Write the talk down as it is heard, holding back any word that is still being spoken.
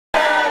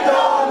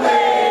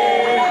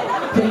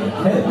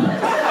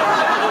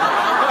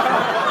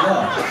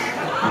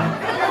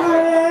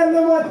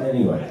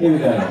Here we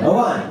go. A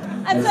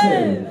 1, a 2,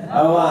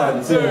 a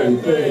 1,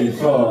 2, 3,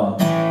 4.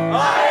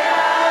 I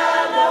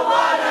am the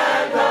one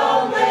and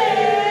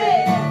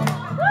only.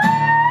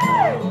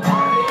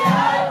 Nobody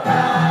I'd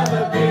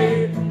rather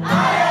be.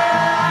 I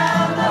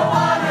am the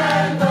one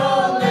and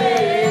only.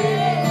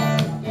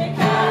 You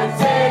can't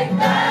take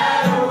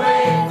that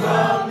away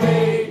from me.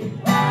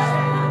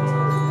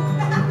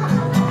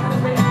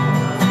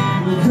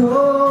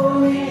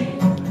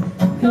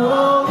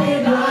 Call me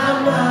by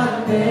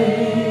my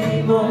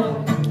name,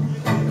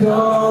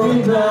 call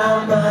me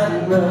by my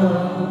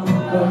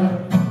number.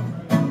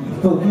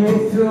 Put me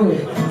through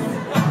it.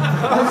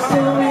 I'll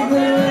still be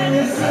doing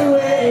this the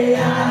way I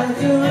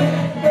do it.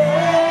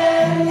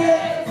 And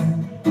yet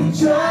you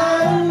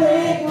try to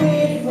make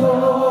me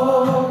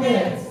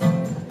forget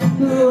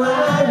who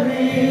I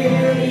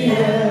really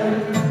am.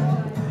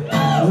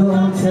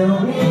 Don't tell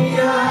me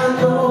I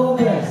know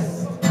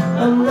best.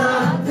 I'm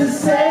not the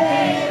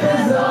same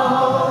as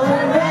all the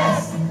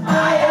rest.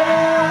 I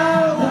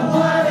am the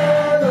one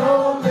and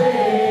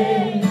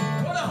only.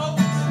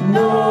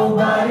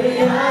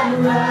 Nobody I'd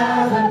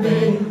rather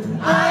be.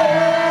 I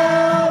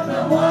am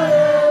the one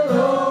and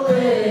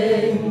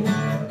only.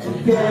 You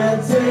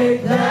can't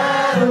take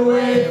that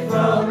away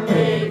from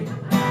me.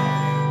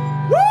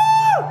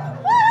 Woo!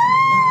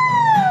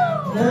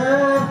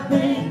 I've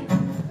been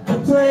a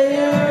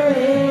player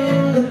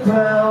in the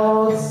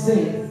crowd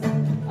scene,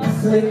 a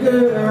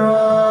flicker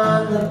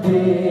on the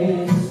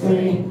big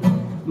screen.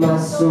 My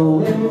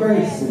soul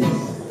embraces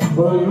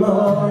one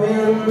more in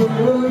a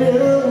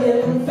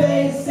million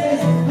faces.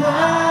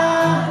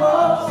 High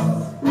hopes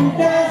and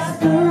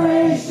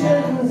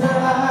aspirations I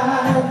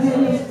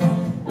do,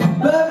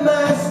 but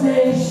my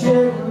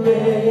station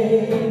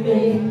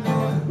maybe.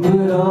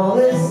 But all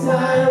this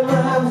time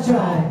I've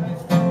tried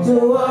to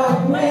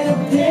walk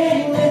with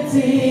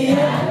dignity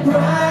and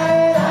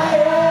pride. I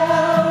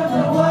am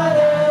the one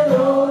and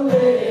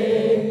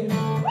only.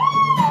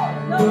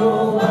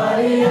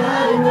 Nobody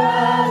I'd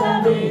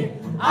rather be.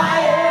 I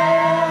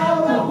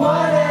am the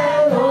one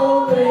and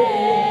only.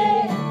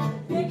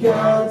 You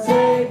can't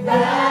take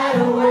that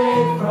away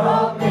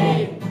from me.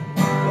 I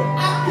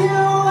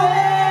can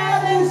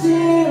wear this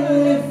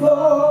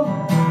uniform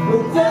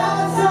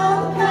without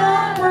some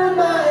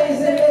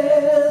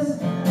compromises,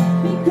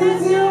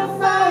 because you'll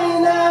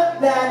find out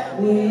that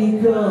we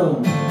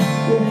come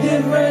in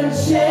different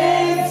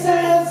shapes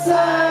and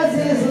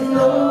sizes.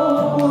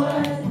 No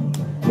one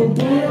can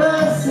be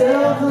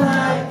myself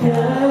like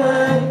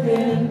I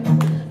can.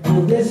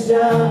 For this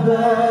job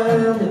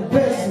I'm the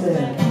best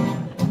man.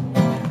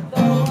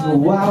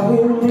 Why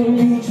will we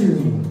be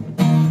true?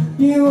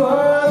 You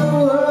are the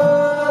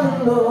one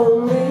and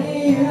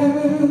only you.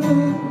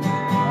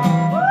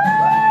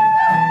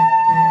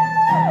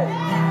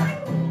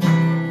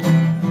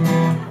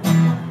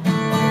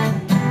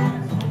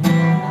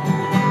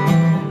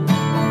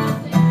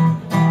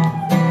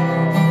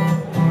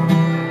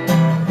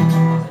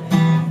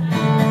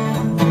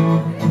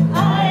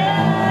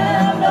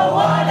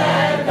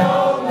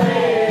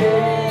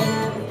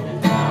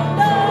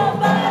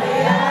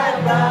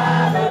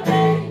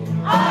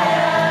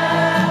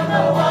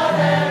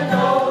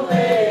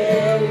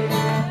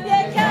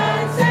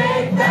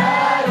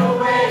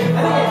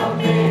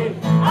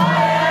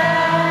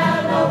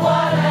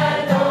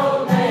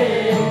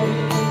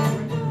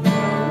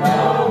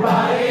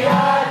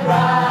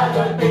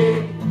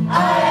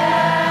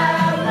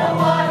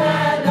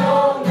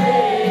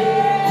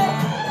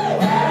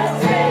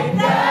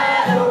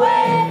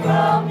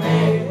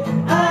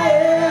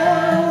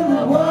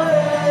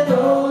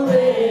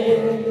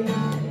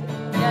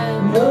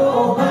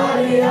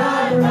 Nobody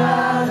I'd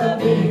rather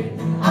be.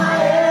 I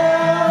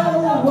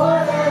am the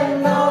one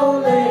and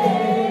only.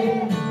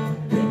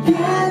 You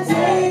can't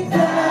take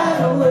that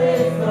away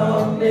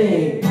from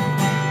me.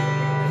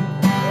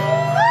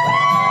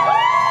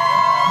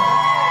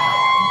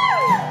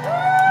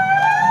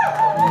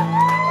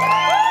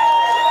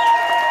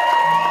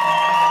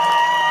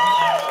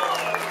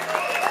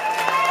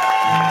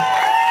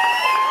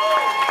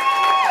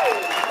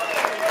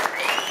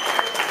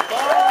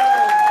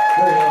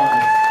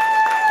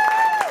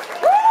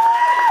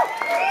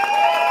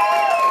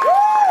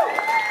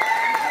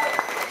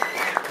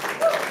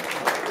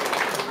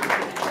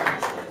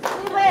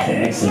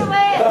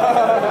 Excellent.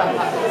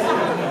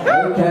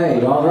 Okay,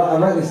 well, I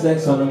wrote this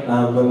next one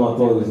when my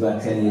boy was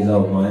about 10 years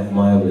old.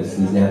 My oldest,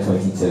 he's now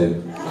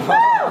 22.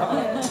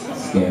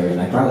 Scary,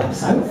 they grow up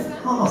so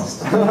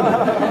fast.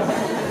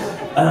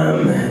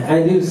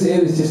 And it was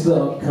just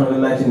kind of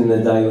imagining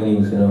the day when he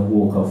was going to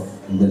walk off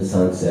into the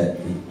sunset.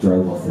 He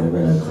drove off in a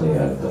Renault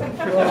Clio.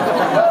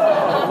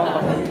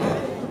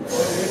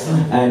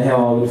 And how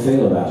I would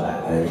feel about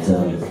that.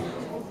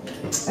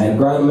 And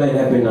grown men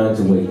have been known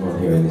to weep on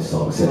hearing this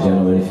song. So,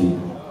 gentlemen, if you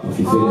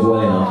feel it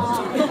well enough,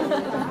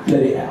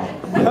 let it out.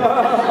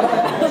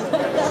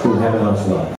 It's called Have a Nice Life.